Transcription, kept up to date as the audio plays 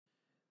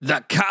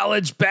The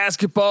College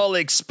Basketball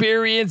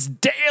Experience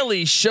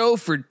Daily Show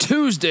for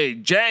Tuesday,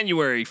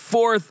 January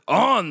 4th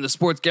on the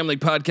Sports Gambling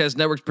Podcast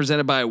Network,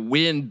 presented by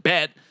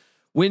WynnBET.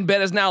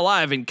 WynnBET is now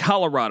live in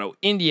Colorado,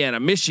 Indiana,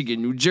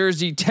 Michigan, New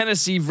Jersey,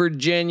 Tennessee,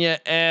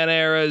 Virginia, and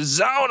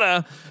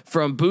Arizona.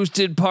 From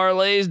boosted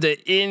parlays to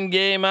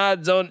in-game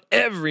odds on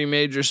every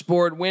major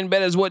sport,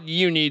 WynnBET is what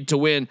you need to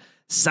win.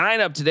 Sign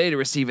up today to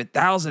receive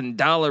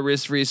 $1,000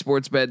 risk-free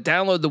sports bet.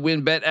 Download the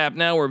WynnBET app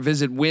now or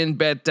visit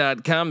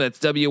wynnbet.com. That's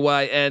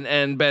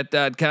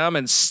WYNNBet.com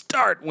and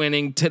start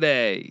winning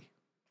today.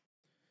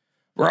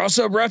 We're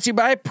also brought to you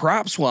by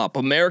PropSwap,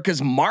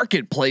 America's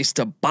marketplace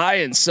to buy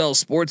and sell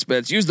sports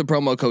bets. Use the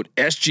promo code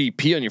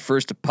SGP on your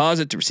first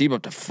deposit to receive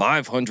up to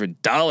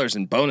 $500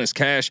 in bonus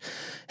cash.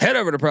 Head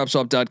over to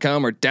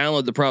PropSwap.com or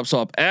download the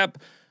PropSwap app.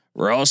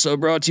 We're also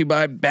brought to you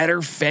by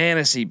Better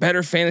Fantasy.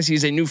 Better Fantasy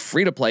is a new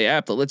free-to-play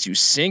app that lets you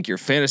sync your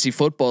fantasy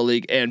football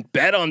league and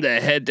bet on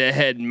the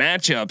head-to-head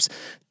matchups.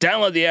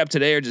 Download the app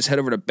today or just head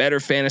over to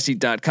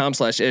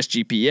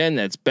betterfantasy.com/SGPN.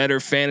 That's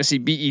Better Fantasy,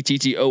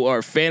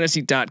 BETTOR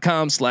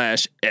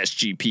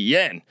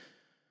fantasy.com/SGPN.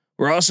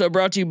 We're also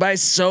brought to you by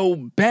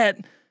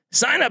SoBet.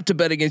 Sign up to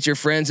bet against your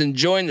friends and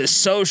join the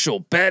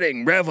social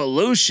betting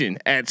revolution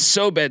at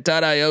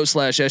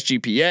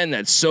SoBet.io/SGPN.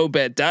 That's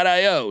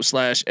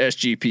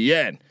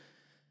SoBet.io/SGPN.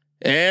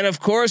 And of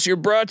course, you're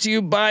brought to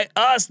you by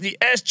us, the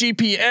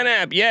SGPN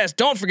app. Yes,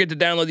 don't forget to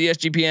download the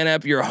SGPN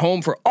app. You're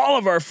home for all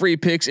of our free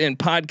picks and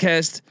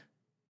podcasts.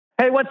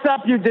 Hey, what's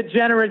up, you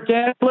degenerate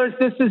gamblers?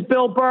 This is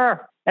Bill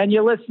Burr, and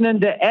you're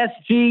listening to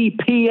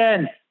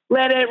SGPN.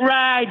 Let it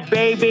ride,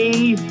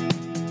 baby.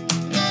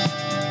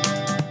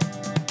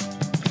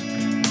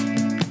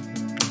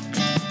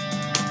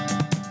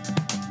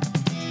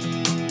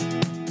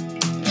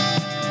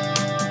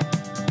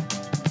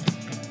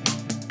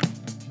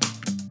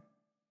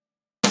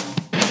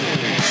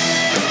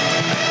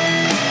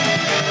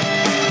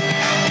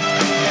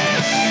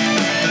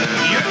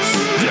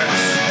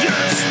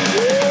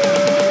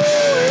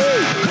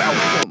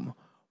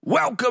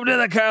 Welcome to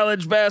the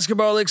College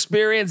Basketball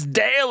Experience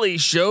Daily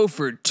Show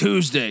for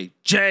Tuesday,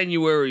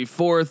 January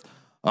 4th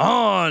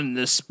on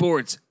the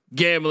Sports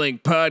Gambling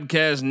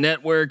Podcast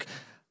Network.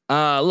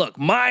 Look,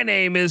 my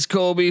name is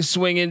Colby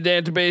Swinging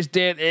Database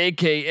Dan,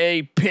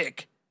 aka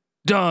Pick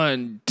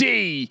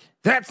Dundee.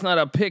 That's not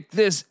a pick.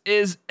 This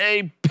is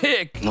a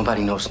pick.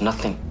 Nobody knows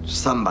nothing.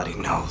 Somebody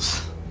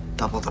knows.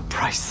 Double the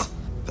price,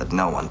 but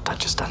no one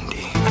touches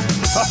Dundee.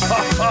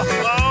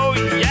 Oh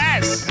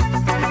yes.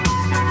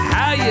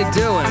 How you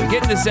doing? I'm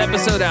getting this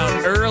episode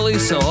out early,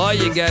 so all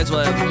you guys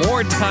will have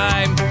more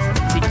time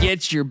to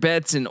get your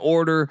bets in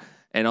order,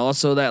 and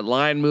also that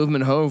line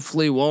movement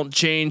hopefully won't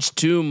change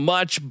too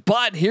much.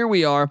 But here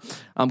we are.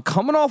 I'm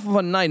coming off of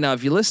a night. Now,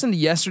 if you listen to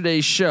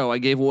yesterday's show, I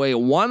gave away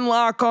one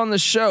lock on the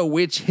show,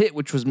 which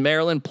was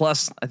Maryland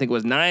plus, I think it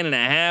was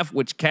 9.5,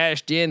 which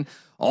cashed in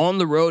on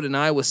the road in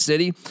Iowa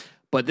City.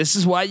 But this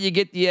is why you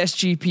get the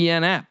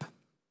SGPN app.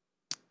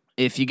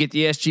 If you get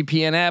the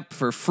SGPN app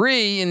for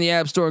free in the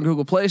App Store and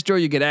Google Play Store,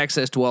 you get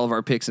access to all of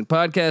our picks and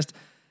podcast.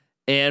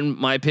 And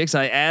my picks,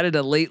 I added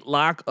a late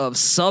lock of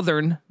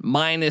Southern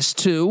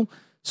 -2.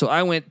 So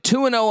I went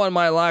 2-0 on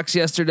my locks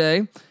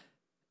yesterday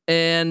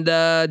and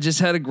just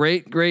had a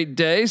great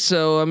day.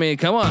 So, I mean,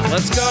 come on,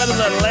 let's go to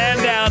the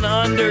land down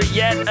under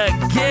yet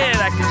again.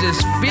 I can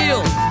just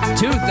feel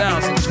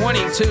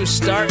 2022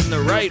 starting the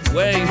right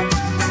way.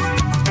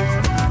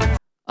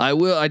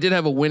 I did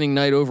have a winning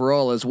night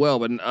overall as well,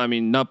 but I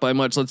mean, not by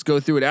much. Let's go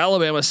through it.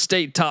 Alabama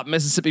State top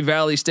Mississippi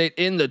Valley State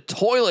in the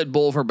toilet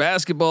bowl for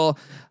basketball.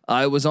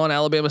 I was on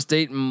Alabama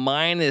State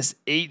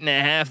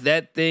 -8.5.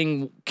 That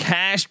thing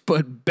cashed,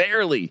 but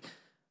barely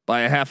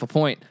by 0.5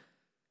 point.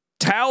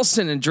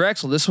 Towson and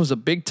Drexel. This was a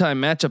big time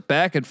matchup,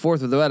 back and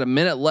forth with about a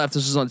minute left.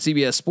 This was on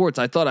CBS Sports.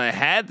 I thought I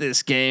had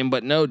this game,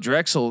 but no,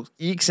 Drexel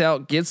ekes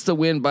out, gets the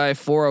win by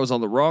 4. I was on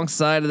the wrong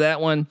side of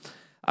that one.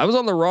 I was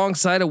on the wrong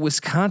side of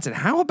Wisconsin.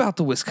 How about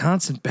the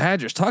Wisconsin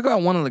Badgers? Talk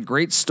about one of the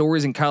great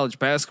stories in college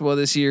basketball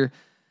this year.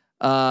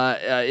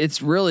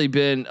 It's really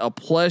been a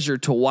pleasure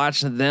to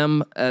watch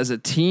them as a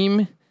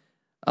team.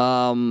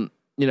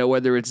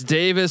 Whether it's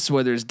Davis,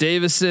 whether it's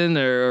Davison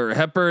or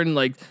Hepburn,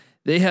 like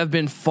they have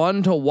been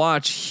fun to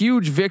watch.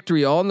 Huge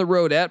victory on the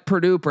road at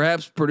Purdue.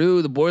 Perhaps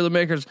Purdue, the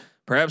Boilermakers,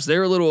 perhaps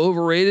they're a little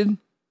overrated.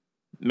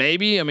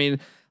 Maybe. I mean,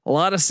 a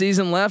lot of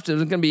season left. It's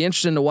going to be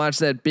interesting to watch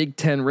that Big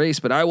Ten race,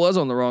 but I was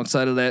on the wrong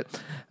side of that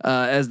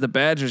as the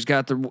Badgers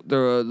got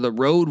the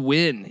road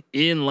win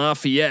in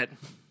Lafayette.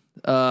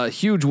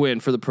 Huge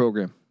win for the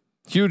program.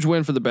 Huge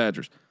win for the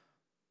Badgers.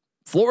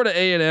 Florida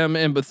A&M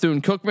and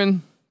Bethune-Cookman.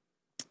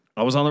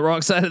 I was on the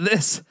wrong side of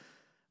this.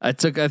 I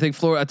took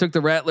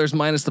the Rattlers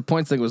minus the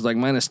points. I think it was like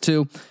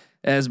 -2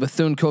 as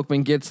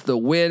Bethune-Cookman gets the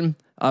win.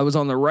 I was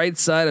on the right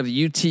side of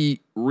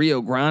UT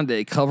Rio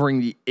Grande covering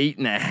the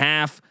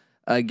 8.5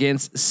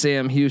 against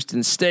Sam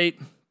Houston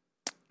State.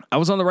 I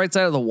was on the right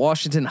side of the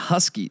Washington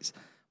Huskies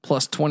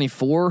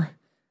 +24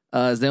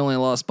 as they only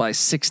lost by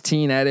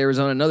 16 at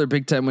Arizona. Another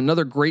big time,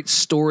 another great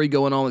story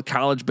going on with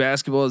college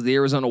basketball is the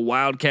Arizona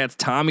Wildcats.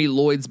 Tommy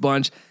Lloyd's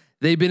bunch.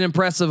 they've been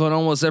impressive on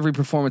almost every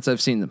performance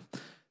I've seen them.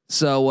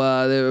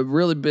 So they've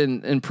really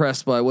been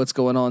impressed by what's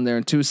going on there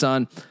in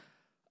Tucson.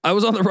 I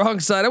was on the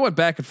wrong side. I went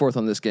back and forth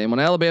on this game. On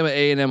Alabama,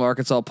 A&M,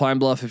 Arkansas, Pine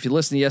Bluff. If you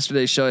listen to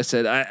yesterday's show, I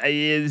said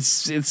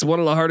it's one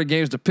of the harder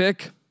games to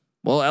pick.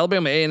 Well,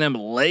 Alabama A&M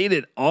laid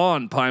it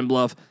on Pine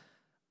Bluff.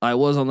 I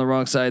was on the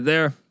wrong side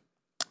there.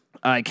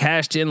 I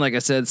cashed in, like I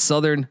said,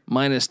 Southern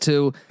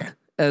 -2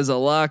 as a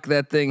lock.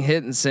 That thing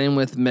hit, and same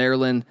with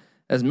Maryland.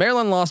 As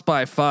Maryland lost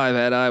by 5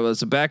 at Iowa, it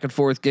was a back and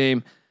forth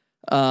game.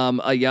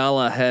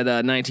 Ayala had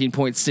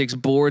 19.6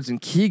 boards, and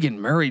Keegan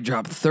Murray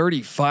dropped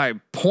 35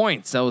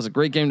 points. That was a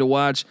great game to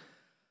watch.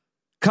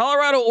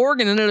 Colorado,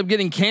 Oregon ended up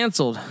getting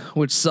canceled,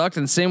 which sucked,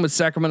 and same with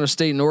Sacramento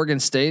State and Oregon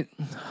State.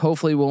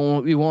 Hopefully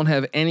we won't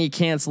have any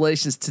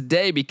cancellations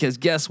today, because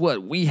guess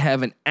what? We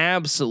have an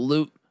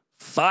absolute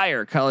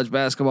fire college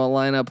basketball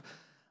lineup.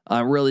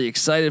 I'm really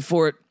excited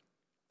for it.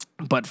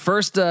 But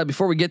first,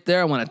 before we get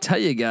there, I want to tell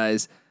you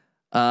guys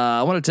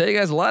a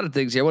lot of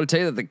things here. I want to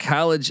tell you that the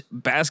college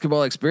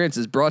basketball experience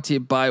is brought to you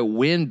by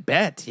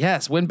WynnBET.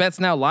 Yes, WynnBET's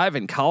now live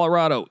in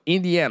Colorado,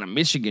 Indiana,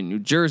 Michigan, New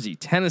Jersey,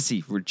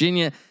 Tennessee,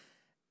 Virginia,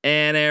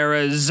 and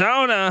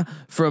Arizona.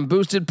 From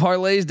boosted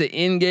parlays to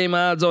in-game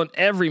odds on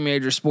every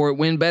major sport,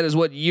 WynnBET is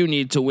what you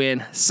need to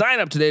win. Sign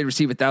up today to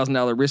receive a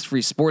 $1,000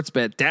 risk-free sports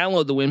bet.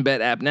 Download the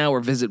WynnBET app now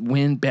or visit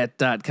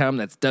wynnbet.com.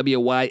 That's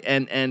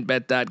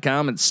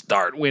WYNNBet.com and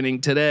start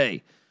winning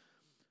today.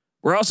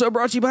 We're also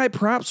brought to you by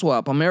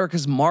PropSwap,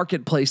 America's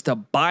marketplace to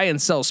buy and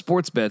sell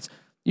sports bets.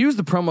 Use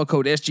the promo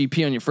code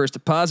SGP on your first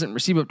deposit and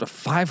receive up to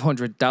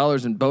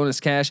 $500 in bonus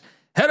cash.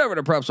 Head over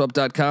to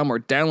PropSwap.com or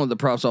download the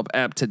PropSwap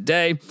app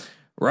today.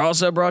 We're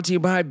also brought to you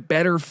by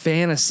Better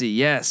Fantasy.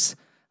 Yes,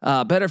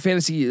 Better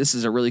Fantasy. This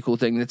is a really cool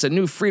thing. It's a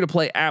new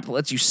free-to-play app that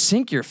lets you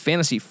sync your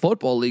fantasy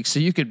football league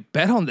so you could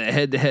bet on the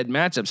head-to-head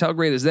matchups. How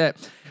great is that?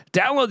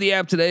 Download the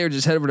app today or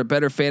just head over to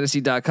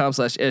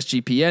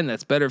betterfantasy.com/SGPN.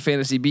 That's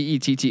betterfantasy,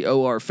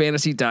 BETTOR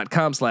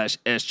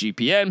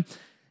fantasy.com/SGPN.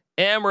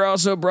 And we're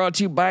also brought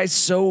to you by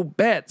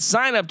SoBet.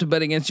 Sign up to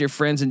bet against your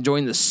friends and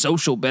join the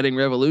social betting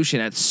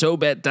revolution at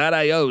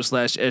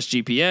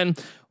SoBet.io/SGPN.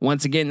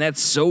 Once again,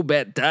 that's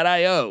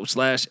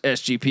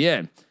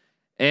SoBet.io/SGPN.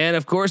 And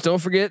of course, don't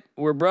forget,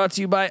 we're brought to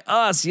you by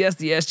us. Yes,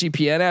 the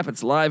SGPN app.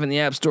 It's live in the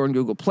App Store and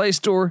Google Play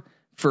Store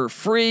for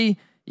free.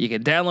 You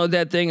can download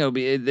that thing.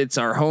 It's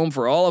our home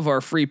for all of our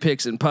free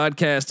picks and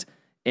podcasts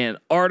and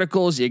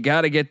articles. You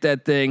got to get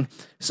that thing.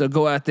 So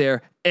go out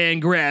there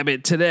and grab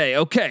it today.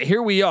 Okay,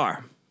 here we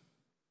are.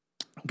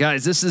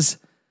 Guys, this is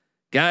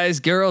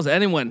girls,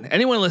 anyone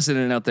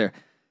listening out there.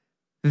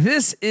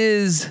 This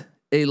is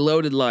a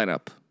loaded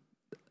lineup.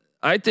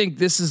 I think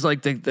this is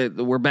like the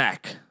we're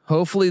back.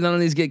 Hopefully none of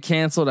these get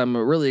canceled. I'm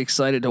really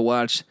excited to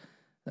watch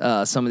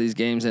some of these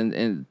games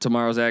and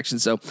tomorrow's action.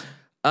 So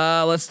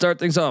let's start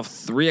things off.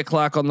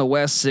 3:00 on the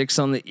West, 6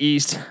 on the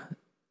East.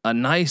 A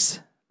nice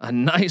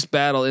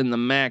battle in the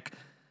MAC.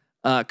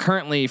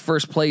 Currently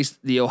first place,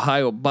 the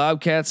Ohio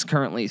Bobcats.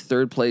 Currently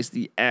third place,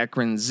 the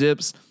Akron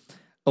Zips.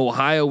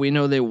 Ohio, we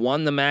know they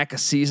won the MAC a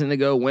season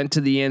ago, went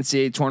to the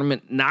NCAA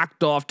tournament,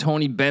 knocked off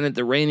Tony Bennett,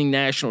 the reigning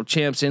national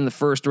champs, in the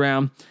first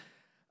round.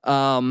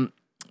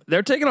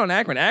 They're taking on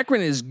Akron.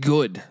 Akron is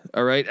good.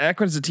 All right.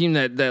 Akron's a team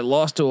that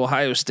lost to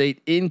Ohio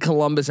State in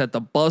Columbus at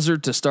the buzzer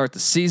to start the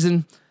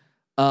season.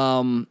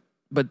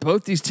 But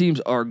both these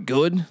teams are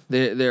good.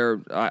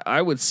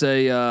 I would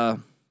say they're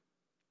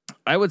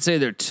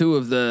two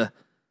of the,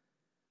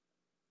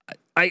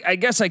 I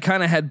guess I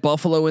kind of had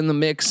Buffalo in the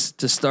mix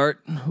to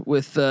start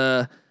with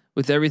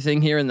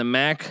everything here in the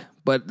MAC,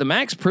 but the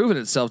MAC's proven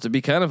itself to be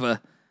kind of a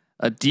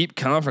deep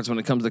conference when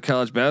it comes to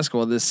college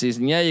basketball this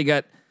season. Yeah, you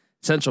got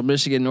Central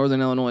Michigan, Northern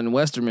Illinois, and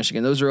Western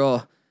Michigan. Those are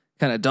all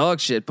kind of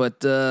dog shit,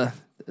 but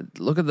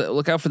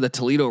look out for the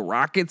Toledo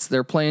Rockets.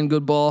 They're playing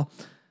good ball.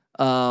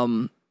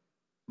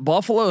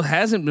 Buffalo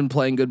hasn't been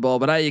playing good ball,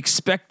 but I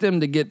expect them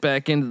to get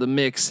back into the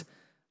mix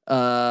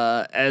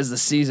as the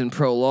season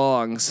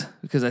prolongs,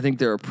 because I think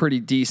they're a pretty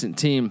decent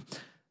team.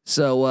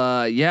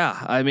 So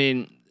yeah, I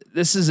mean,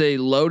 this is a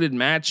loaded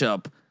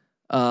matchup.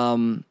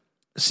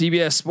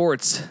 CBS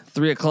Sports,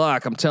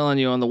 3:00. I'm telling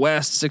you, on the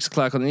West,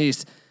 6:00 on the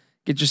East.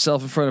 Get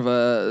yourself in front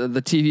of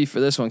the TV for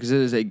this one,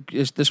 because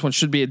this one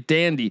should be a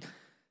dandy.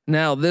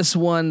 Now this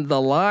one,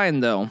 the line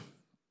though,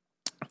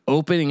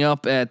 opening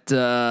up at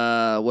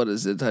what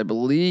is it? I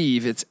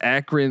believe it's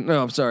Akron.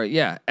 No, I'm sorry.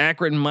 Yeah,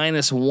 Akron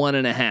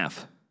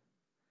 -1.5.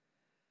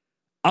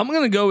 I'm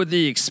going to go with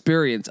the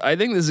experience. I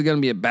think this is going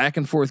to be a back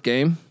and forth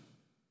game.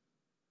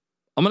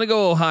 I'm going to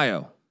go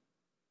Ohio,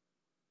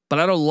 but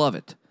I don't love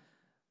it.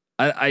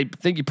 I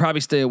think you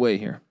probably stay away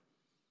here.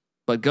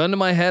 But gun to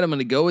my head, I'm going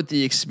to go with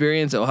the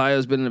experience.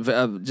 Ohio's been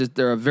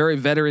they're a very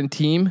veteran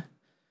team.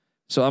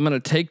 So I'm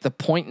going to take the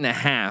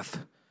 1.5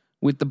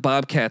 with the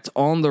Bobcats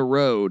on the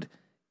road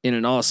in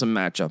an awesome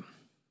matchup.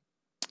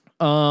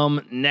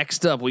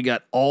 Next up, we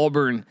got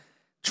Auburn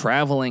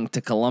traveling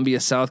to Columbia,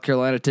 South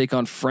Carolina, to take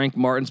on Frank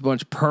Martin's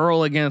bunch.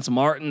 Pearl against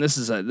Martin. This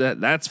is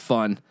that's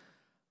fun.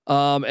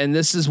 And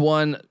this is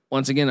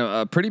once again,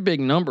 a pretty big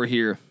number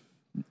here.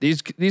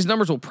 These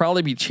numbers will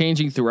probably be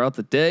changing throughout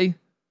the day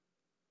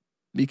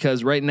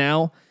because right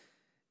now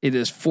it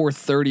is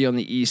 4:30 on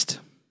the East,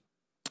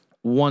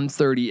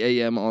 1:30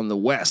 a.m. on the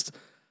West.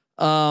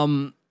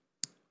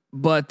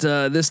 But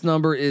this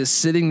number is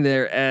sitting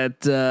there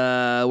at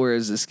where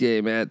is this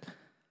game at?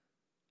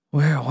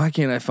 Why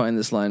can't I find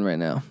this line right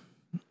now?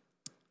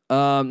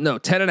 No,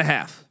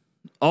 10.5.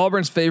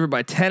 Auburn's favored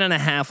by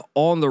 10.5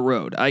 on the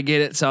road. I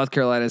get it. South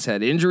Carolina's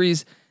had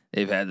injuries.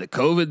 They've had the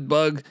COVID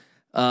bug.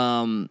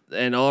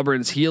 And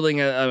Auburn's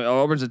healing.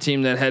 Auburn's a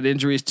team that had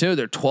injuries too.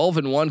 They're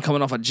 12-1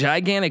 coming off a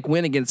gigantic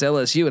win against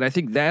LSU. And I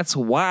think that's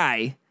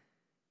why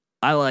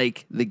I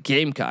like the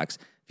Gamecocks.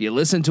 If you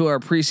listen to our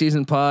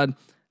preseason pod,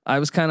 I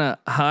was kind of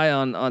high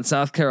on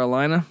South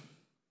Carolina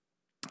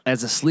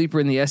as a sleeper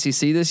in the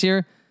SEC this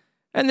year.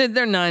 And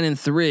they're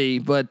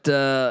 9-3, but,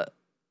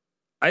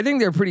 I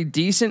think they're pretty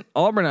decent.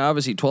 Auburn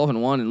obviously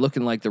 12-1 and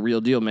looking like the real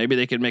deal. Maybe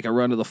they could make a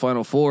run to the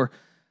Final Four,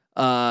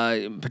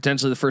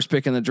 potentially the first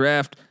pick in the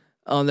draft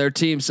on their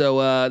team. So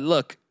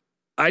look,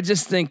 I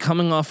just think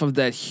coming off of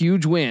that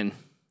huge win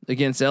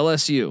against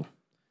LSU,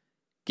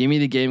 give me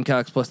the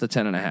Gamecocks plus the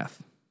 10.5.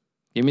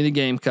 Give me the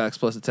Gamecocks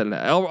plus the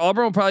 10.5.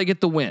 Auburn will probably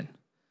get the win.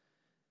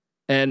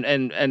 And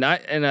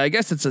I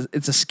guess it's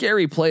a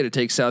scary play to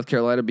take South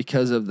Carolina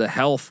because of the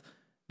health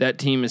that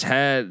team has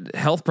had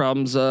health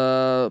problems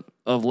of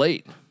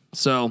late.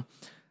 So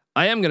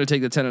I am going to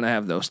take the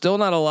 10.5 though. Still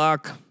not a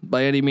lock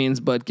by any means,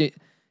 but give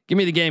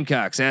me the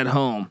Gamecocks at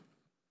home.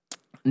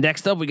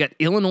 Next up, we got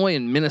Illinois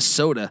and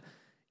Minnesota.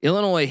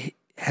 Illinois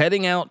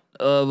heading out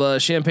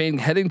of Champaign,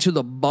 heading to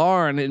the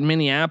barn in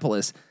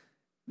Minneapolis.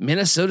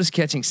 Minnesota's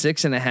catching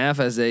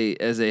 6.5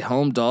 as a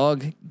home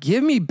dog.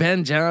 Give me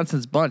Ben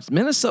Johnson's bunch.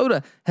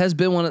 Minnesota has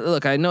been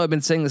look, I know I've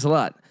been saying this a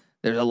lot.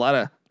 There's a lot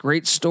of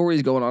great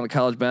stories going on in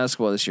college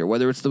basketball this year,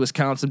 whether it's the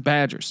Wisconsin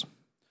Badgers,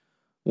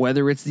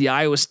 whether it's the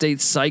Iowa State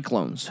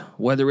Cyclones,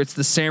 whether it's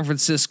the San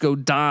Francisco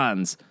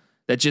Dons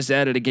that just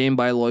added a game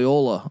by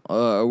Loyola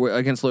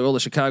against Loyola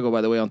Chicago,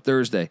 by the way, on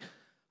Thursday.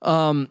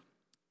 But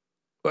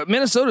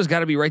Minnesota's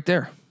got to be right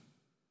there.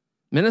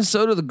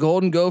 Minnesota, the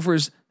Golden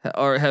Gophers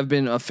have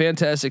been a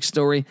fantastic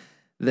story.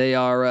 They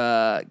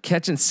are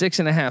catching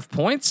 6.5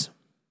 points.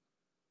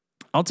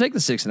 I'll take the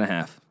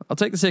 6.5. I'll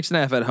take the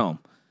 6.5 at home.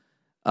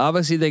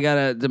 Obviously, they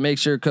got to make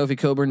sure Kofi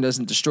Cockburn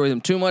doesn't destroy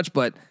them too much,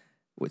 but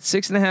with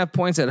 6.5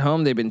 points at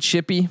home, they've been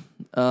chippy.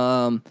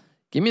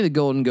 Give me the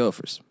Golden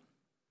Gophers.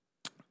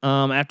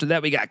 After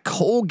that, we got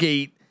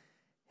Colgate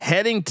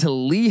heading to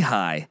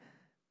Lehigh,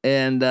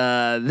 and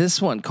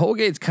this one,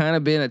 Colgate's kind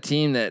of been a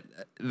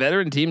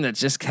veteran team that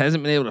just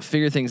hasn't been able to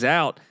figure things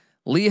out.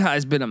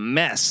 Lehigh's been a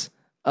mess.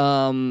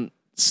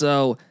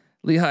 So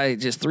Lehigh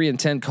just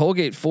 3-10,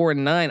 Colgate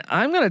 4-9.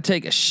 I'm gonna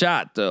take a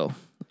shot though.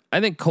 I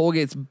think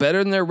Colgate's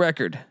better than their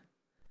record.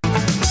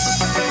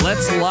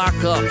 Let's lock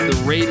up the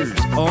Raiders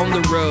on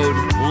the road.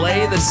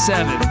 Lay the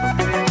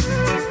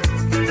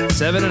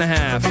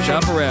 7.5.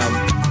 Shop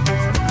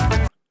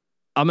around.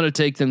 I'm going to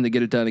take them to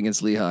get it done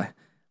against Lehigh.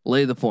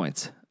 Lay the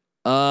points.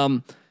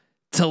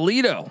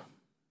 Toledo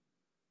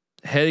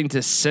heading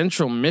to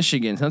Central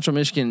Michigan. Central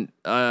Michigan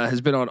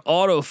has been on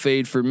auto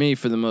fade for me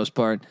for the most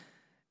part.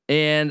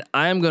 And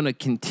I'm going to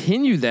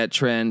continue that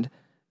trend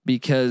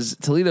because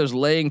Toledo's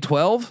laying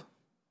 12.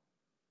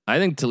 I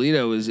think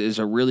Toledo is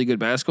a really good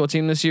basketball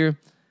team this year.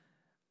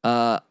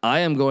 I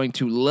am going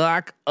to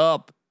lock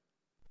up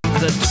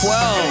the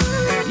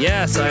 12.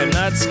 Yes, I am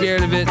not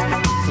scared of it.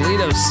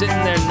 Toledo's sitting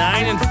there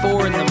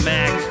 9-4 in the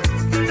MAC.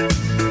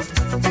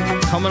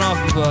 Coming off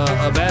of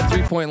a bad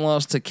 3-point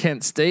loss to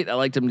Kent State. I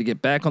like them to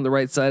get back on the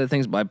right side of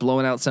things by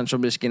blowing out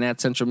Central Michigan at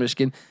Central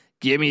Michigan.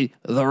 Give me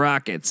the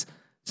Rockets.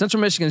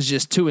 Central Michigan is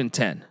just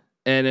 2-10.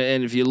 And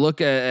if you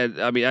look at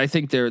I mean, I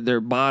think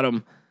they're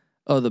bottom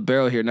of the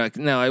barrel here.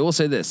 Now I will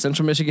say this: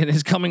 Central Michigan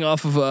is coming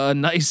off of a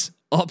nice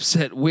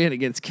upset win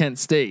against Kent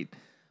State,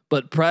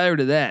 but prior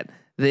to that,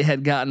 they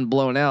had gotten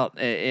blown out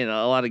in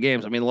a lot of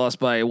games. I mean, lost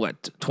by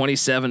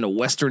 27 to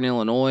Western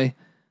Illinois.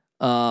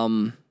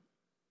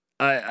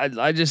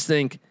 I just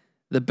think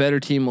the better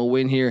team will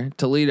win here.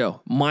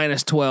 Toledo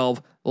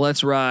 -12.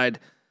 Let's ride.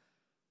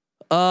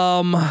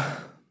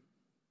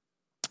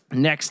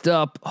 Next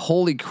up,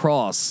 Holy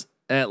Cross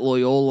at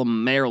Loyola,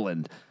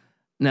 Maryland.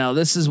 Now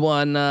this is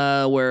one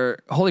where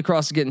Holy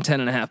Cross is getting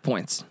 10.5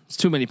 points. It's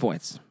too many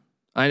points.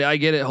 I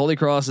get it. Holy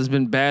Cross has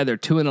been bad. They're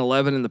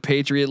 2-11 in the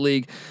Patriot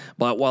League,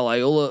 but while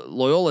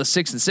Loyola is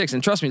 6-6,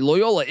 and trust me,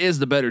 Loyola is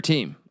the better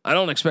team. I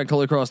don't expect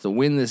Holy Cross to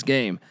win this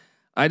game.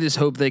 I just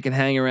hope they can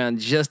hang around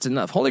just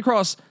enough. Holy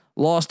Cross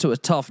lost to a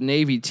tough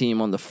Navy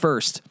team on the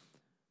first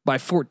by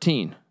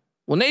 14.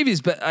 Well, Navy's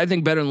I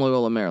think better than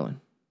Loyola, Maryland.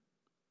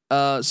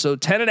 So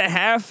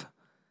 10.5.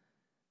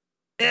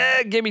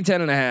 Give me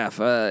 10.5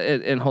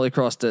 and Holy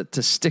Cross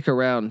to stick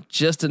around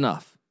just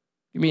enough.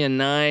 Give me a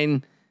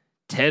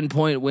 9-10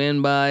 point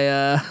win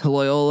by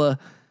Loyola.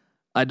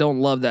 I don't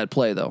love that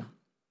play though.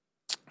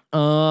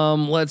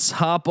 Let's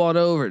hop on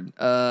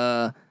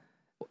over.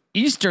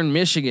 Eastern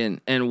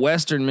Michigan and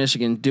Western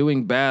Michigan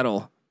doing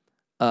battle.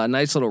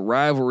 Nice little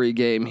rivalry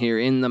game here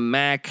in the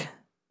MAC,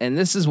 and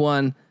this is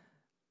one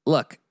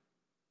look,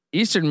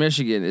 Eastern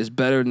Michigan is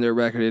better than their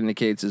record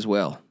indicates as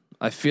well.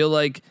 I feel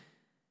like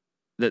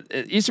that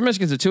Eastern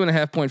Michigan's a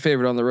 2.5 point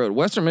favorite on the road.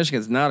 Western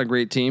Michigan's not a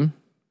great team.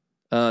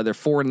 They're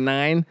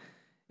 4-9,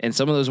 and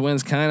some of those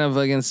wins kind of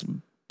against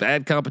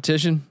bad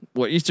competition.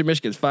 Eastern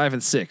Michigan's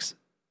 5-6,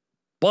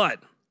 but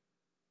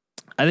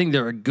I think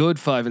they're a good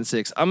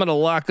 5-6. I'm gonna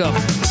lock up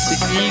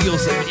the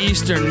Eagles of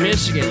Eastern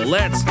Michigan.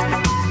 Let's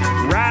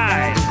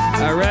ride.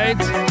 All right.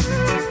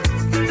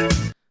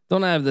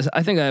 Don't I have this?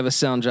 I think I have a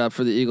sound job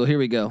for the Eagle. Here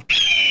we go.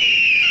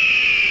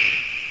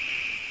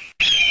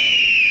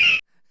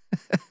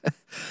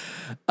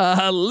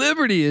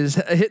 Liberty is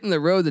hitting the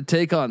road to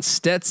take on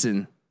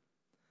Stetson.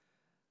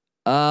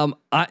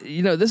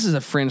 This is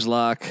a fringe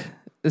lock.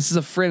 This is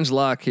a fringe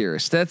lock here.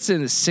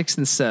 Stetson is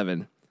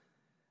 6-7.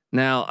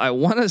 Now I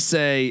want to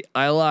say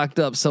I locked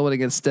up someone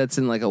against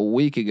Stetson like a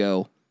week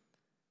ago,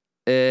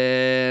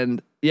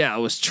 and yeah, it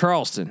was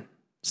Charleston.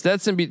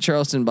 Stetson beat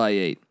Charleston by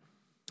 8.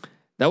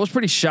 That was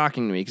pretty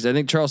shocking to me because I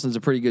think Charleston's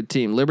a pretty good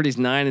team. Liberty's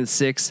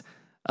 9-6.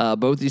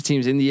 Both these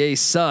teams in the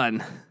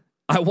A-Sun.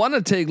 I want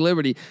to take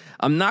Liberty.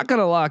 I'm not going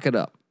to lock it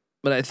up,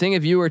 but I think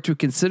if you were to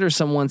consider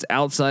someone's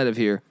outside of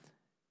here,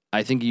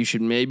 I think you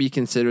should maybe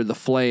consider the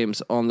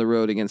Flames on the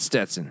road against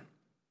Stetson.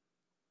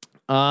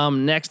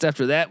 Next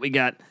after that, we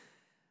got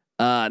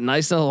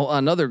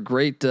another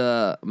great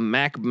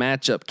MAC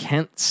matchup,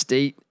 Kent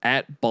State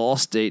at Ball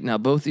State. Now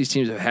both these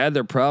teams have had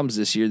their problems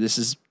this year. This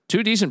is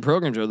two decent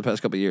programs over the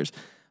past couple of years.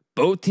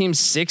 Both teams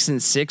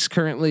 6-6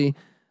 currently.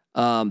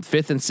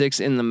 5th and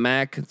 6th in the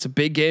MAC. It's a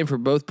big game for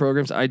both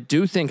programs. I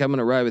do think I'm going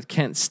to ride with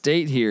Kent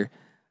State here.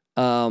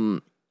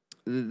 What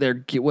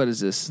is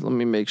this? Let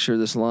me make sure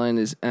this line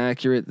is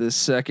accurate. This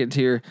second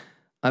here,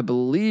 I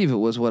believe it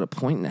was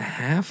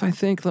 1.5. I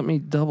think. Let me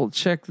double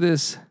check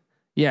this.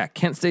 Yeah,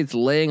 Kent State's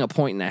laying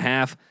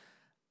 1.5.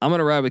 I'm going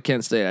to ride with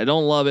Kent State. I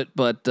don't love it,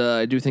 but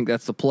I do think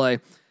that's the play.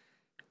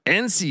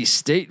 NC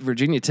State,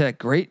 Virginia Tech,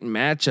 great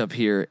matchup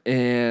here,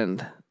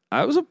 and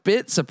I was a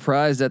bit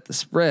surprised at the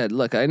spread.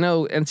 Look, I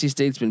know NC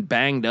State's been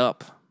banged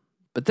up,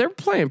 but they're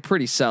playing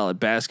pretty solid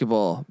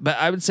basketball. But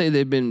I would say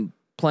they've been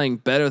playing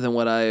better than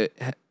what I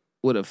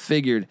would have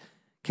figured,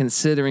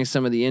 considering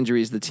some of the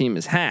injuries the team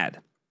has had.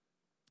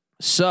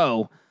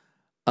 So,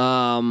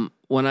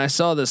 when I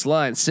saw this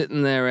line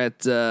sitting there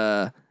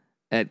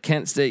at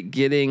Kent State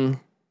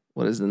getting,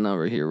 what is the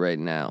number here right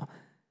now?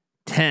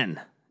 10.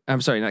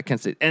 I'm sorry, not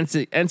Kent State.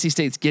 NC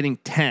State's getting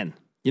 10.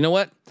 You know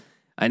what?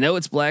 I know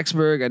it's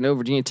Blacksburg. I know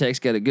Virginia Tech's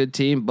got a good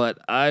team, but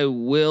I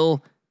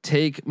will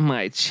take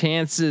my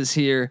chances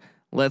here.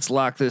 Let's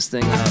lock this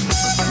thing up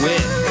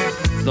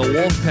with the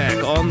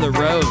Wolfpack on the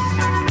road.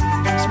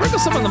 Sprinkle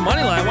some on the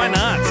money line. Why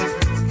not?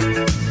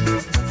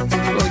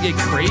 We'll get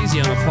crazy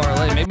on a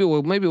parlay. Maybe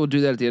we'll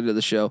do that at the end of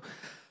the show.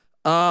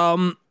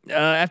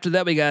 After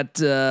that, we got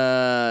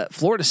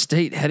Florida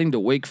State heading to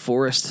Wake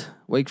Forest.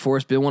 Wake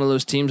Forest been one of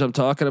those teams I'm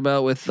talking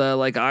about with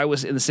like Iowa,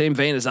 in the same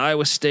vein as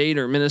Iowa State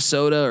or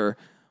Minnesota or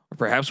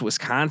perhaps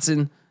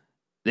Wisconsin.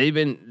 They've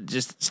been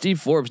just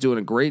Steve Forbes doing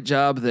a great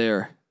job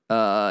there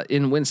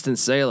in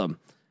Winston-Salem.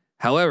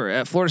 However,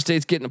 at Florida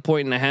State's getting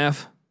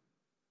 1.5.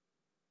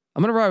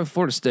 I'm going to ride with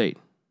Florida State.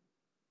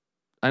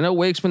 I know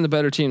Wake's been the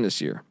better team this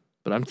year,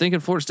 but I'm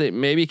thinking Florida State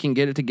maybe can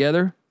get it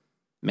together.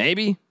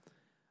 Maybe.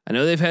 I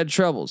know they've had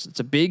troubles. It's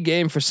a big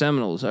game for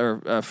Seminoles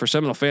or for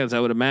Seminole fans, I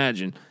would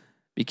imagine,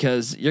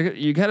 because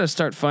you got to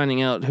start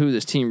finding out who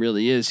this team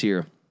really is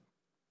here.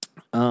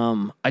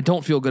 I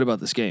don't feel good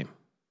about this game.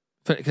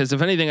 Because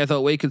if anything, I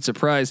thought Wake could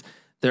surprise.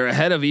 They're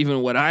ahead of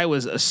even what I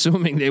was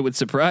assuming they would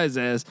surprise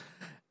as.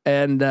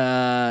 And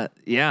I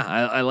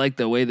like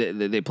the way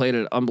that they played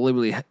at an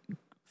unbelievably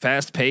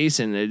fast pace,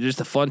 and they're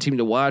just a fun team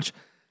to watch.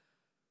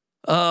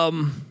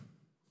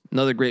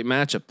 Another great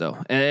matchup though,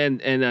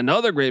 and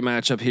another great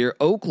matchup here: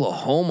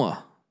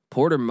 Oklahoma,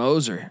 Porter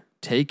Moser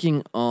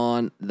taking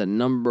on the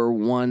number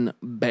 1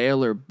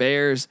 Baylor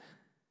Bears.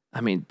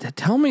 I mean,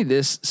 tell me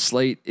this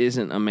slate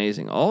isn't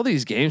amazing. All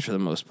these games for the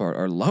most part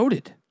are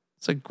loaded.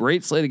 It's a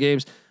great slate of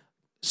games.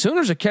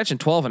 Sooners are catching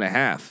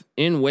 12.5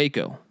 in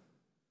Waco.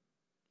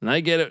 And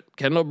I get it.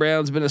 Kendall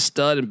Brown's been a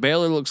stud and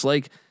Baylor looks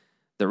like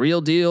the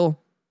real deal.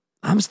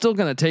 I'm still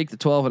going to take the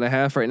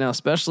 12.5 right now,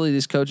 especially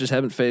these coaches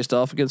haven't faced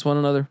off against one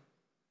another.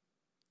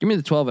 Give me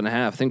the 12.5.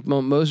 I think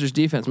Moser's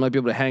defense might be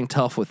able to hang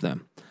tough with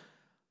them.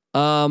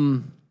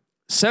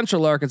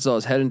 Central Arkansas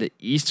is heading to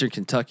Eastern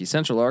Kentucky.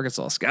 Central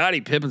Arkansas,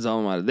 Scottie Pippen's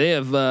alma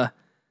mater.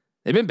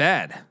 They've been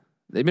bad.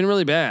 They've been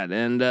really bad.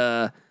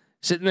 And,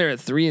 sitting there at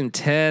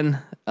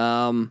 3-10,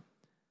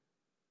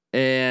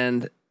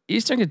 and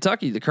Eastern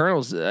Kentucky, the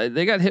Colonels,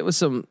 they got hit with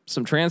some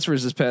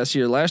transfers this past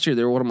year. Last year,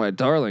 they were one of my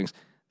darlings.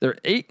 They're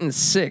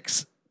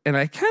 8-6, and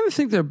I kind of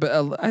think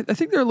I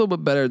think they're a little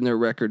bit better than their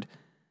record.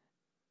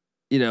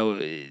 You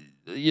know,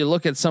 you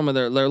look at some of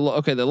their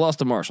okay, they lost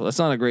to Marshall. That's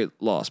not a great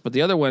loss, but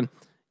the other one,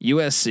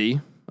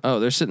 USC. Oh,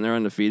 they're sitting there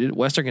undefeated.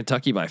 Western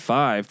Kentucky by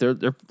 5.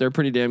 They're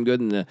pretty damn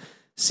good in the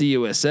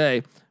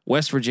CUSA.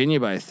 West Virginia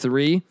by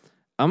 3.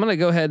 I'm going to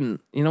go ahead and,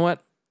 you know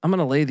what? I'm going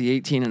to lay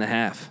the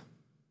 18.5.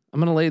 I'm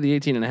going to lay the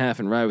 18.5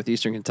 and ride with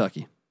Eastern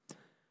Kentucky.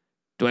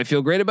 Do I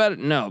feel great about it?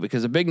 No,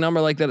 because a big number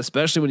like that,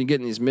 especially when you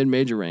get in these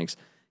mid-major ranks,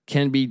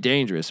 can be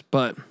dangerous.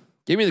 But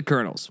give me the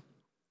Colonels.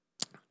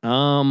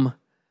 After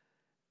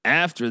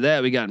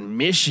that, we got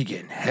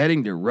Michigan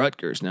heading to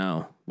Rutgers.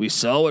 Now, we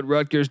saw what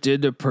Rutgers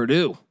did to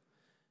Purdue,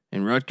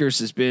 and Rutgers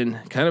has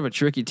been kind of a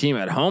tricky team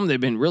at home. They've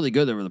been really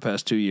good over the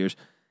past 2 years.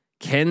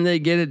 Can they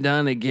get it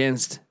done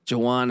against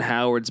Juwan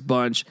Howard's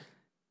bunch?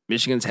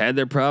 Michigan's had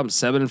their problems.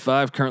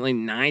 7-5, currently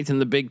 9th in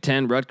the Big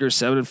Ten. Rutgers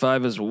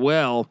 7-5 as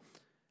well.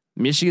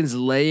 Michigan's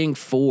laying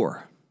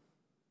 4.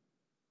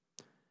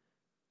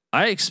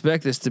 I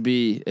expect this to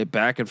be a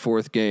back and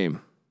forth game.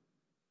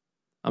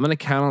 I'm going to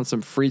count on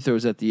some free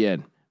throws at the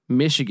end.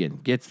 Michigan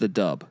gets the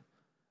dub.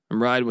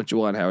 I'm riding with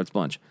Juwan Howard's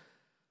bunch.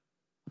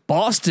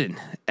 Boston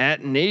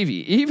at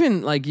Navy.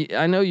 Even like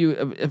I know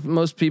you, if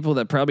most people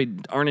that probably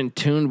aren't in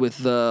tune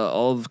with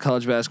all of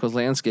college basketball's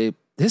landscape,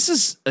 this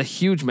is a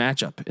huge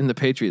matchup in the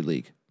Patriot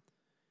League.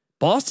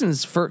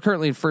 Boston's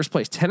currently in first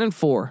place,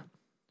 10-4.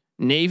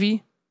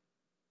 Navy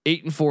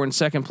 8-4 in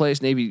second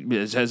place. Navy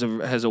has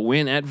a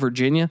win at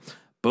Virginia.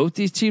 Both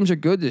these teams are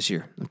good this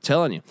year. I'm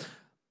telling you.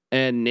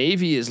 And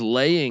Navy is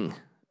laying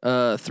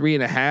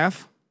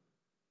 3.5.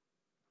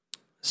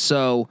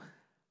 So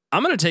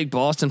I'm going to take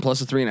Boston plus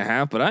a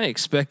 3.5, but I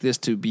expect this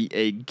to be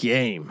a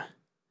game.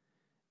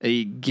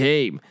 It's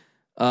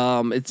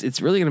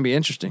really going to be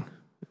interesting.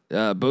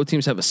 Both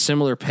teams have a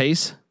similar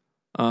pace.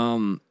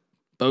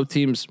 Both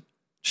teams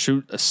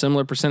shoot a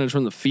similar percentage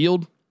from the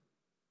field.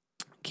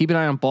 Keep an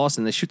eye on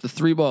Boston. They shoot the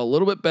 3 ball a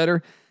little bit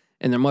better,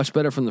 and they're much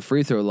better from the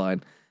free throw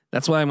line.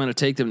 That's why I'm going to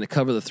take them to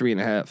cover the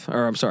 3.5,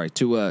 or I'm sorry,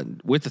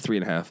 with the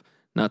 3.5,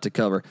 not to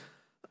cover.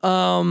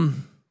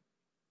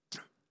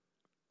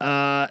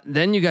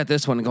 Then you got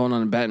this one going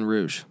on in Baton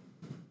Rouge.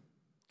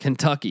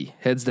 Kentucky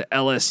heads to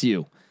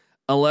LSU.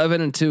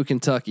 11-2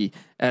 Kentucky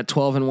at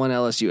 12-1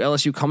 LSU.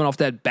 LSU coming off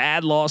that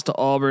bad loss to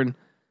Auburn.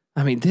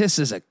 I mean, this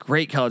is a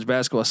great college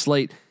basketball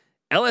slate.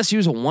 LSU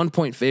is a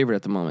 1-point favorite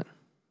at the moment.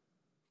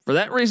 For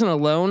that reason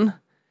alone,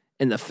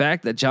 and the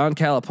fact that John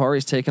Calipari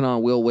is taking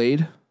on Will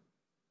Wade,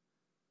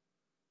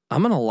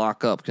 I'm going to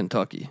lock up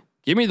Kentucky.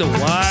 Give me the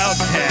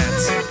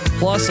Wildcats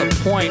plus a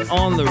point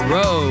on the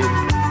road.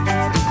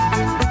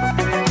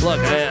 Look,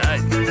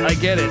 I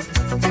get it.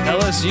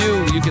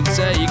 LSU, you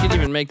can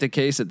even make the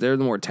case that they're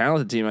the more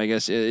talented team, I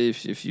guess, I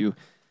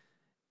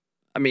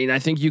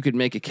think you could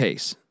make a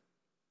case.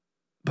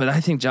 But I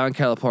think John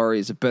Calipari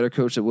is a better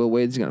coach than Will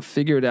Wade. He's going to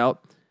figure it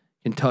out.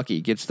 Kentucky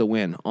gets the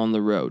win on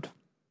the road.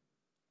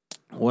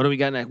 What do we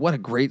got next? What a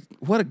great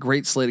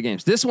slate of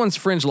games. This one's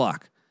fringe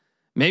lock.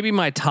 Maybe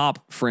my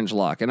top fringe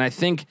lock. And I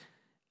think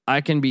I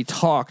can be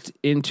talked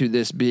into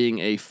this being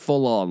a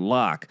full-on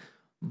lock.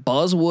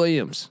 Buzz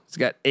Williams. It's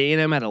got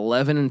A&M at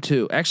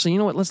 11-2. Actually, you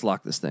know what? Let's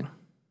lock this thing.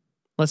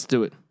 Let's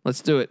do it.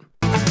 Let's just do it.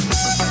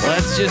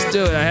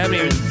 I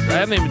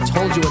haven't even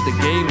told you what the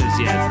game is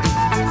yet.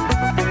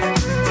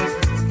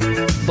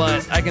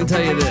 But I can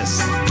tell you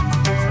this.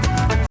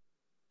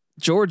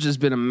 Georgia's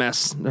been a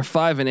mess. They're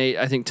 5-8.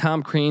 I think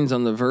Tom Crean's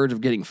on the verge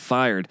of getting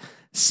fired.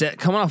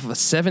 Coming off of a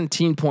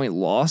 17-point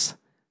loss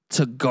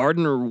to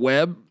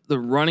Gardner-Webb, the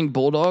running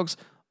Bulldogs.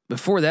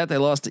 Before that, they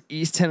lost to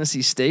East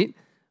Tennessee State.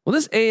 Well,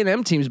 this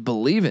A&M team's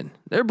believing.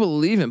 They're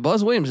believing.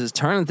 Buzz Williams is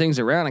turning things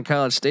around in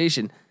College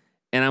Station,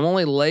 and I'm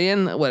only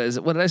laying what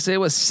did I say it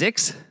was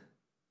 6?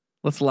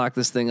 Let's lock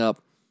this thing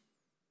up.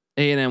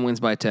 A&M wins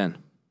by 10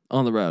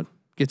 on the road.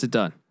 Gets it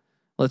done.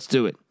 Let's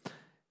do it.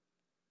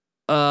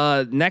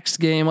 Next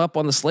game up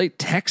on the slate,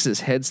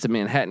 Texas heads to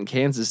Manhattan,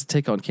 Kansas to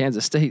take on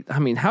Kansas State. I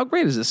mean, how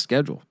great is this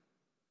schedule?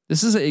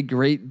 This is a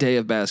great day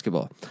of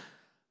basketball.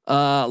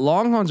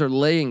 Longhorns are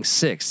laying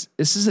 6.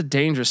 This is a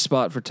dangerous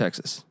spot for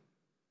Texas.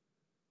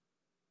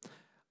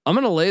 I'm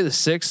going to lay the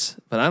 6,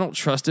 but I don't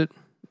trust it.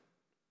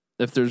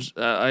 If there's,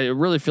 I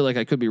really feel like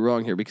I could be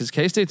wrong here because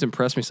K-State's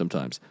impressed me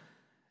sometimes.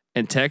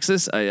 And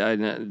Texas,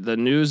 the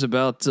news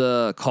about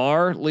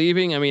Carr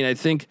leaving. I mean, I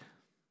think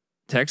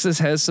Texas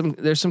has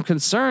there's some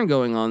concern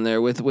going on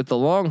there with the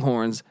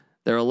Longhorns.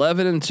 They're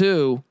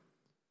 11-2.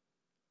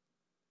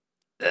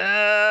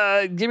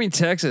 Give me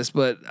Texas,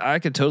 but I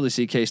could totally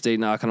see K-State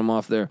knocking them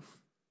off there.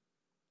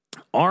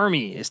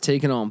 Army is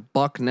taking on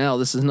Bucknell.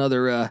 This is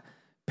another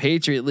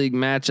Patriot League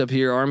matchup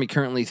here. Army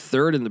currently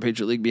 3rd in the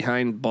Patriot League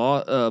behind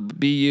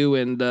BU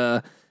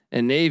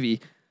and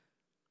Navy.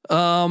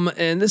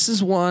 And this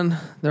is one,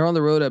 they're on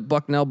the road at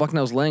Bucknell.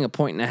 Bucknell's laying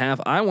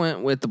 1.5. I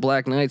went with the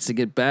Black Knights to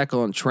get back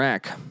on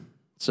track.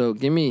 So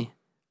give me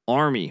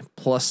Army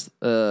plus,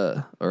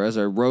 or as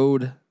a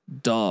road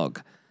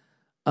dog.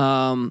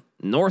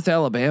 North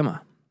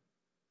Alabama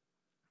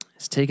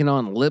is taking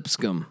on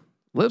Lipscomb.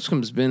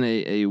 Lipscomb's been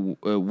a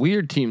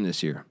weird team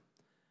this year.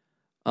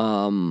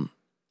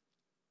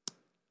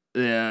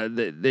 Yeah,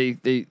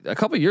 they a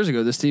couple of years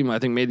ago, this team I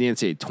think made the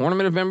NCAA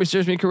tournament, if memory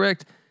serves me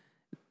correct.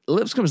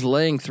 Lipscomb's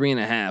laying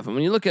 3.5, and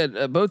when you look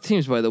at both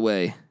teams, by the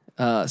way,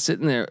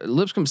 sitting there,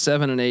 Lipscomb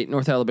 7-8,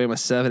 North Alabama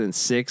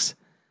 7-6.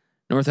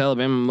 North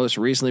Alabama most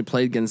recently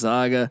played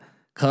Gonzaga,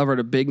 covered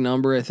a big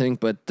number, I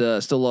think, but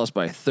still lost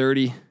by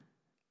 30.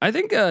 I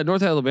think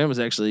North Alabama's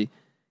actually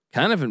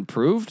kind of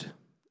improved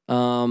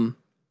The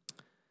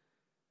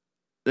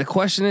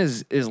question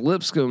is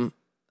Lipscomb?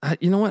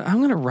 You know what? I'm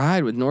going to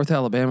ride with North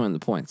Alabama in the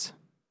points.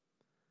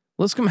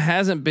 Lipscomb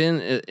hasn't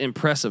been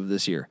impressive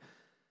this year.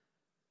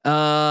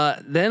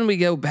 Then we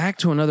go back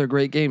to another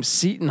great game.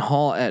 Seton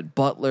Hall at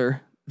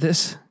Butler.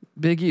 This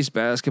Big East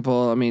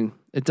basketball, I mean,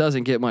 it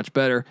doesn't get much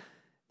better.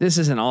 This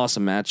is an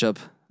awesome matchup.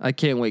 I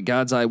can't wait.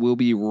 God's Eye will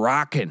be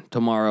rocking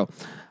tomorrow.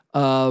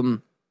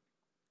 Or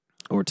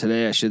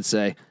today, I should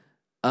say.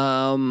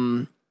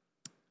 Here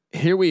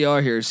we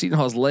are here. Seton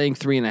Hall's laying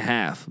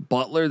 3.5.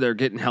 Butler, they're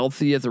getting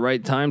healthy at the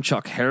right time.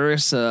 Chuck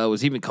Harris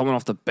was even coming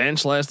off the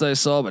bench last I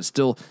saw, but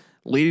still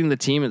leading the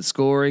team in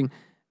scoring.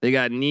 They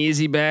got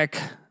Neasy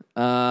back.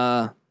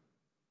 Man,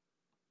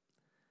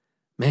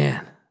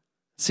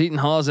 Seton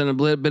Hall's in a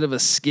bit of a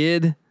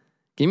skid.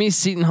 Give me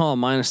Seton Hall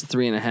minus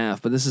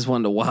 3.5, but this is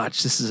one to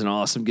watch. This is an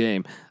awesome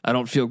game. I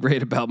don't feel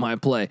great about my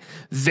play.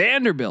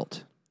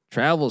 Vanderbilt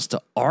travels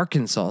to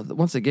Arkansas.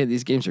 Once again,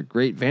 these games are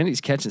great.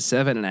 Vandy's catching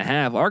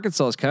 7.5.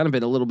 Arkansas has kind of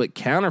been a little bit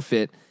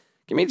counterfeit.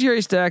 Give me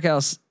Jerry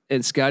Stackhouse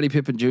and Scottie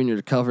Pippen Jr.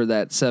 to cover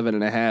that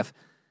 7.5.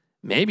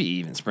 Maybe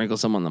even sprinkle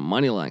some on the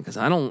money line because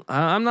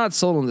I'm not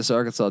sold on this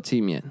Arkansas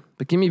team yet.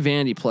 But give me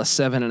Vandy plus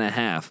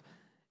 7.5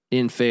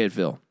 in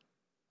Fayetteville.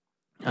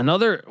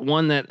 Another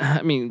one that,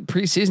 I mean,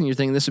 preseason you're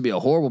thinking this would be a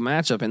horrible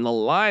matchup, and the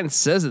line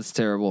says it's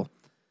terrible.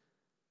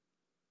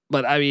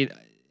 But I mean,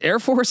 Air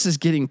Force is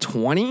getting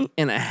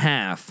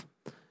 20.5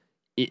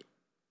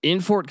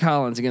 in Fort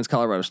Collins against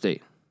Colorado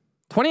State.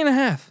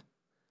 20.5.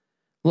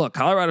 Look,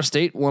 Colorado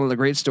State, one of the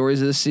great stories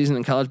of this season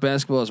in college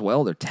basketball as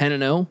well. They're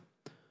 10-0.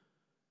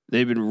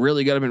 They've been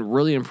really good. I've been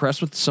really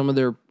impressed with some of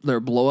their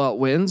blowout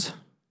wins.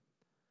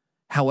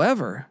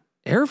 However,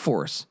 Air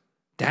Force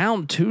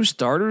down 2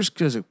 starters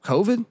because of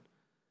COVID.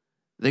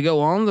 They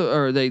go on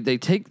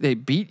they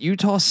beat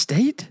Utah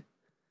State.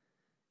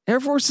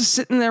 Air Force is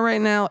sitting there right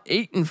now,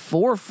 8-4,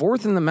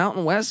 4th in the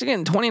Mountain West.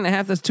 Again,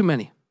 20.5. That's too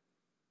many.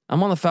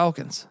 I'm on the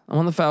Falcons.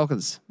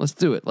 Let's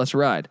do it. Let's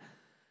ride.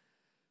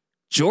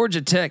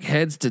 Georgia Tech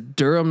heads to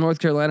Durham, North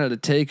Carolina to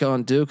take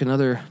on Duke.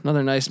 Another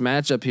nice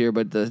matchup here,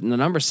 but the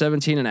number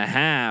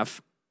 17.5.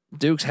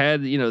 Duke's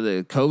had,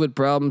 the COVID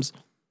problems.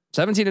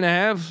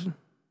 17.5. It's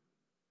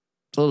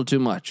a little too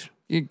much.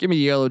 You give me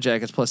the Yellow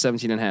Jackets plus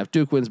 17.5.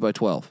 Duke wins by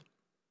 12.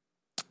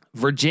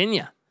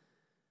 Virginia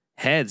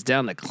heads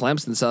down to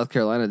Clemson, South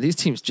Carolina. These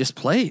teams just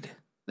played.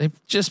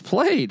 They've just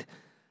played.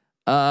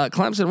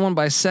 Clemson won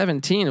by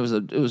 17. It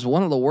was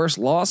one of the worst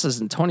losses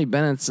in Tony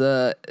Bennett's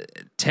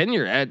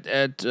tenure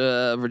at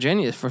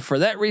Virginia. For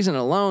that reason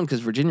alone,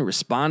 because Virginia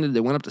responded, they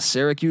went up to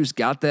Syracuse,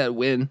 got that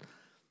win.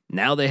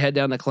 Now they head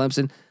down to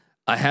Clemson.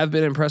 I have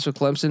been impressed with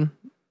Clemson.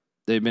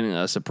 They've been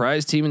a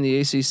surprise team in the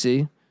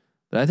ACC,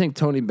 but I think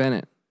Tony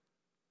Bennett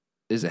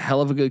is a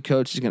hell of a good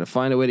coach. He's going to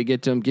find a way to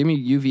get to him. Give me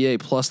UVA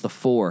plus the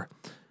 4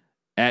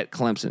 at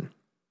Clemson.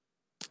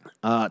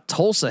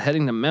 Tulsa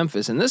heading to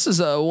Memphis, and this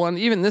is one.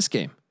 Even this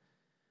game,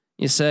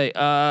 you say,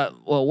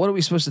 well, what are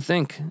we supposed to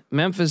think?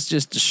 Memphis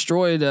just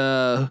destroyed.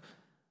 Who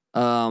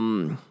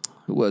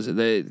was it?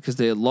 They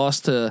had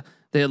lost to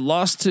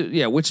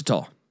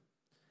Wichita.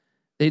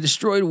 They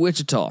destroyed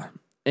Wichita,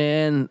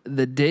 and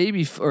the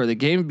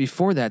game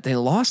before that, they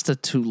lost to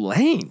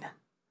Tulane.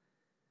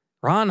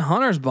 Ron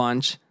Hunter's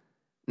bunch.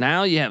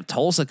 Now you have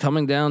Tulsa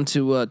coming down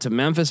to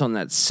Memphis on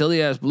that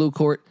silly ass blue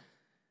court.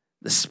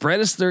 The spread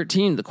is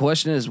 13. The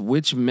question is,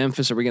 which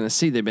Memphis are we going to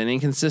see? They've been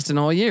inconsistent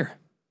all year.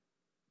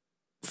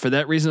 For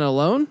that reason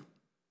alone,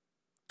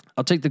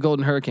 I'll take the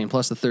Golden Hurricane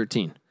plus the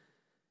 13.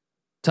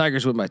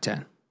 Tigers win by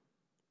 10.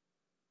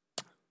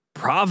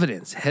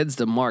 Providence heads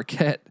to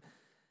Marquette.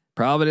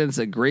 Providence,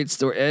 a great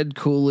story. Ed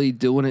Cooley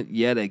doing it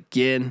yet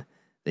again.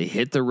 They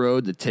hit the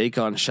road to take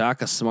on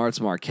Shaka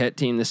Smart's Marquette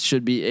team. This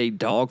should be a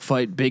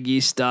dogfight, Big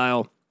East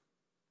style.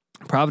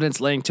 Providence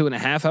laying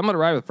 2.5. I'm going to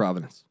ride with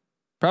Providence.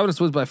 Providence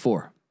wins by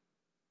 4,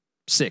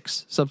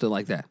 6, something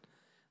like that.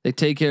 They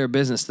take care of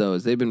business though,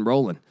 as they've been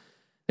rolling.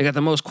 They got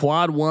the most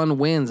quad 1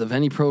 wins of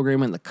any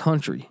program in the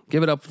country.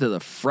 Give it up to the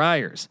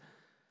Friars.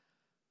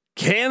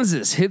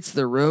 Kansas hits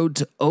the road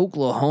to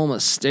Oklahoma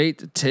State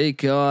to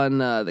take on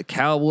the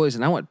Cowboys,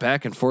 and I went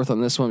back and forth on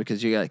this one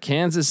because you got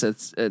Kansas.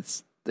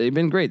 They've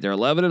been great. They're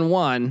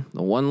 11-1.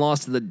 The one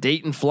loss to the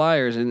Dayton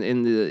Flyers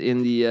in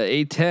the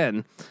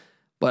A10.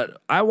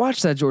 But I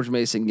watched that George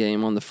Mason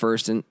game on the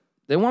first, and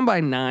they won by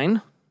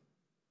 9.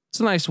 It's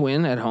a nice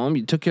win at home.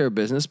 You took care of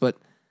business, but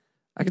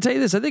I can tell you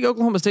this: I think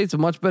Oklahoma State's a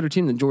much better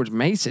team than George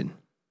Mason.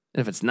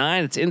 And if it's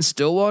 9, it's in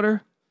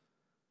Stillwater.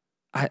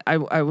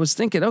 I was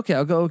thinking, okay,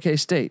 I'll go OK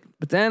State,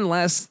 but then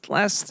last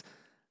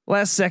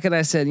second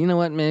I said, you know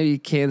what? Maybe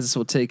Kansas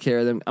will take care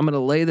of them. I'm going to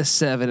lay the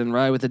 7 and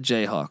ride with the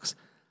Jayhawks.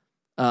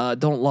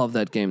 Don't love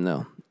that game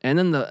though. And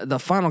then the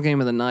final game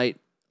of the night,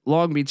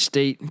 Long Beach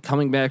State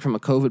coming back from a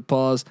COVID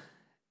pause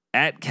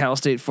at Cal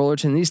State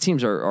Fullerton. These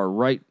teams are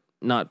right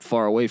not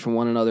far away from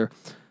one another.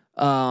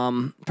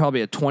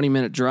 Probably a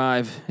 20-minute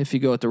drive if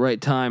you go at the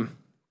right time.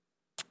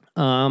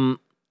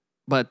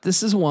 But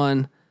this is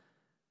one.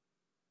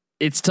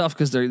 it's tough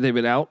because they've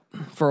been out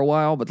for a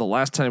while. But the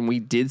last time we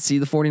did see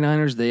the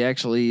 49ers, they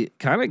actually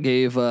kind of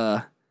gave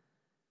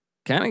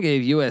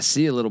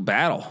USC a little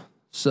battle.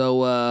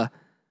 So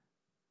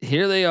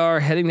here they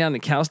are heading down to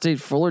Cal State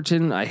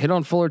Fullerton. I hit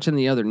on Fullerton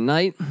the other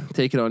night,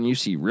 taking on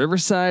UC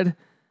Riverside.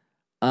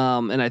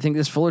 And I think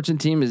this Fullerton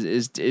team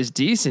is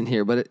decent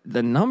here, but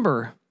the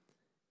number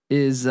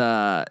is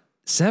 7.5.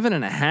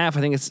 I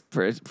think it's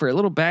for a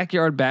little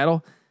backyard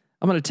battle.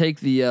 I'm going to take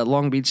the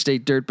Long Beach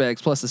State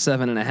Dirtbags plus the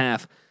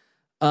 7.5.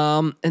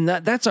 And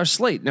that's our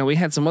slate. Now we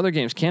had some other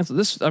games canceled.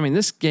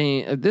 This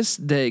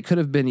day could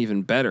have been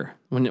even better.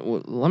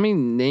 Let me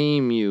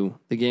name you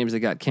the games that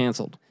got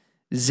canceled.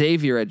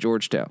 Xavier at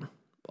Georgetown,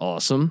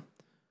 awesome.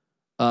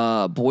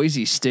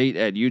 Boise State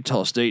at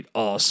Utah State,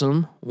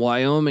 awesome.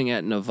 Wyoming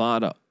at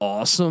Nevada,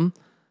 awesome.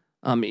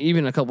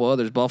 Even a couple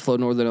others, Buffalo,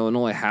 Northern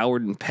Illinois,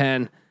 Howard, and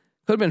Penn.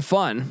 Could have been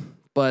fun,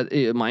 but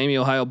Miami,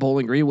 Ohio,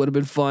 Bowling Green would have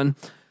been fun.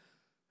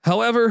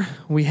 However,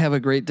 we have a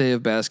great day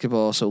of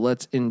basketball, so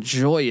let's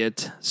enjoy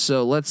it.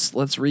 So let's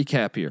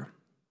recap here.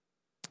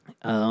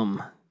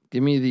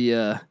 Give me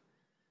the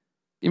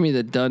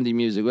Dundee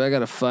music. I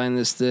gotta find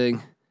this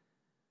thing.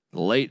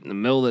 Late in the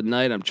middle of the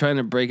night. I'm trying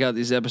to break out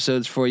these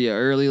episodes for you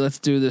early. Let's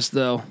do this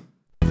though.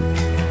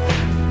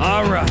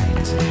 All right.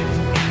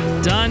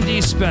 Dundee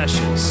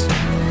specials.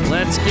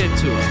 Let's get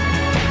to it.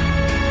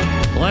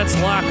 Let's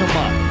lock them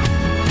up.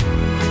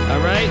 All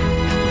right.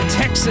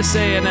 Texas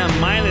A&M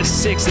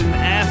 -6 in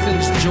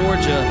Athens,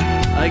 Georgia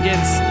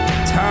against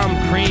Tom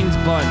Crean's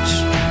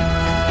bunch.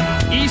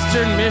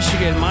 Eastern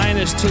Michigan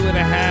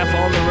 -2.5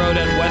 on the road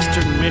at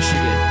Western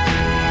Michigan.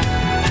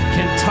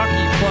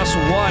 Kentucky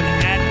 +1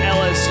 at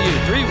LSU.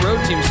 3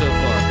 road teams so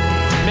far.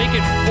 Make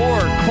it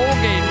 4.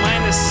 Colgate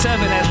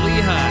 -7 at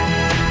Lehigh.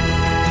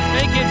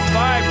 Make it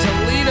 5.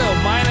 Toledo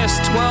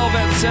 -12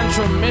 at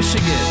Central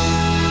Michigan.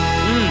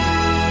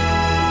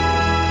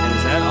 And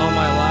is that all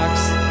my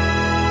locks?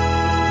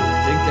 I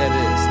think that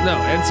is. No,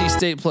 NC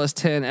State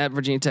 +10 at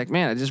Virginia Tech.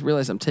 Man, I just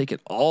realized I'm taking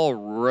all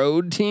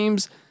road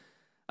teams.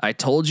 I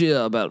told you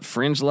about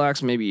fringe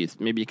locks. Maybe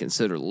you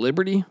consider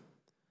Liberty.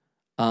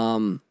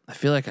 I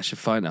feel like I should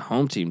find a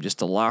home team just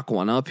to lock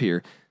one up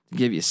here to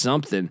give you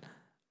something.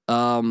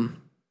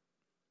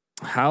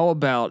 How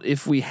about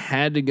if we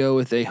had to go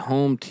with a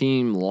home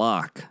team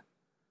lock?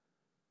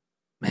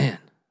 Man,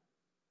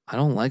 I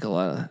don't like a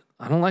lot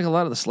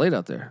of the slate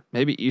out there.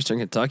 Maybe Eastern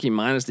Kentucky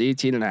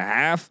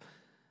 -18.5.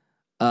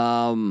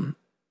 I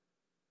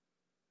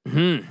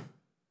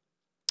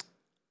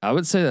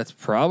would say that's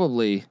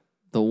probably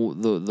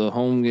the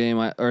home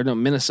game.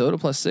 Minnesota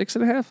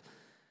 +6.5.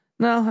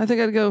 No, I think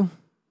I'd go.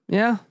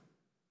 Yeah.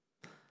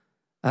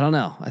 I don't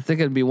know. I think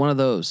it'd be one of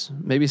those.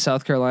 Maybe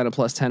South Carolina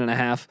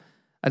 +10.5.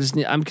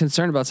 I'm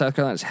concerned about South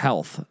Carolina's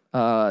health.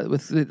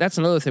 That's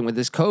another thing with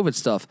this COVID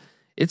stuff.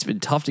 It's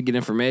been tough to get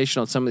information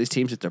on some of these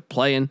teams if they're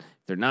playing,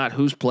 if they're not,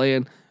 who's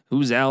playing,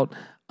 who's out.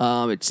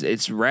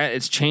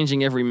 It's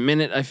changing every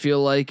minute, I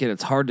feel like, and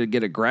it's hard to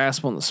get a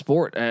grasp on the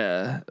sport.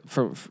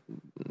 From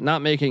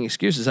not making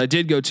excuses, I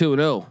did go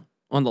 2-0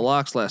 on the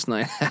locks last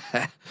night.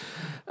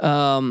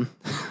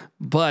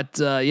 But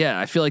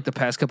I feel like the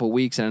past couple of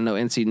weeks, and I know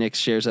NC Nick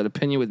shares that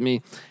opinion with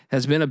me,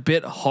 has been a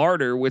bit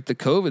harder with the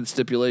COVID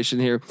stipulation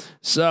here.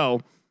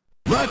 So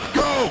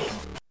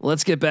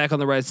let's get back on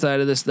the right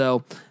side of this,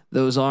 though.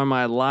 Those are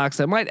my locks.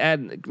 I might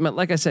add,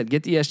 like I said,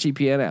 get the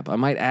SGPN app. I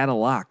might add a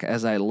lock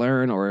as I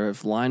learn, or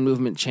if line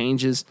movement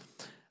changes.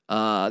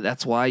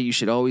 That's why you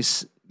should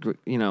always,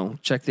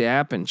 check the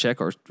app and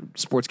check our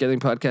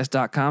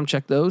sportsgamblingpodcast.com.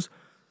 Check those.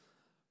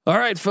 All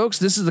right, folks,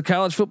 this is the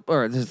college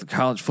football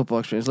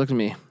experience. Look at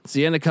me. It's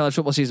the end of college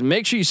football season.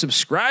 Make sure you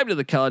subscribe to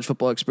the college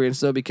football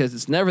experience, though, because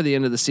it's never the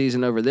end of the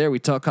season over there. We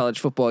talk college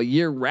football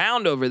year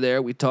round over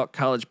there. We talk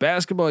college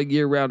basketball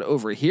year round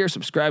over here.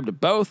 Subscribe to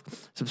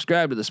both.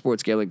 Subscribe to the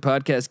Sports Gambling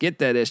Podcast. Get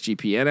that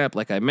SGPN app,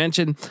 like I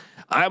mentioned.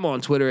 I'm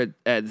on Twitter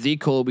at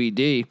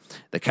TheColbyD.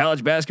 The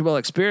college basketball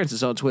experience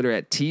is on Twitter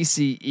at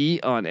TCE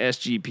on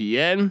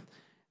SGPN.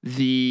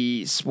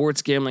 The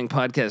Sports Gambling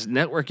Podcast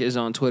Network is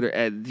on Twitter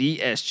at the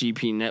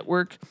SGP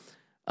Network.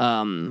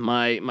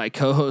 My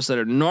co-hosts that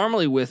are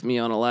normally with me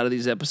on a lot of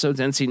these episodes,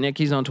 NC Nick,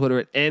 he's on Twitter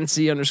at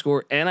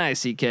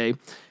NC_NICK.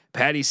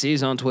 Patty C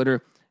is on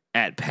Twitter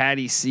at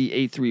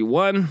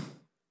PattyC831.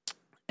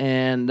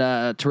 And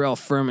Terrell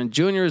Furman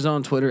Jr. is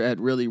on Twitter at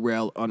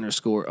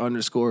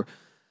ReallyRail__.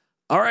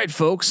 All right,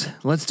 folks,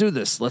 let's do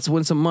this. Let's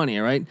win some money,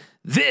 all right?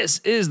 This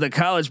is the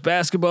college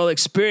basketball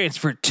experience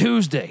for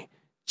Tuesday,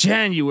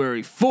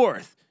 January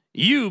 4th.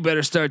 You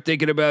better start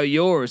thinking about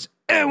yours.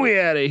 And we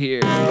out of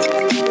here.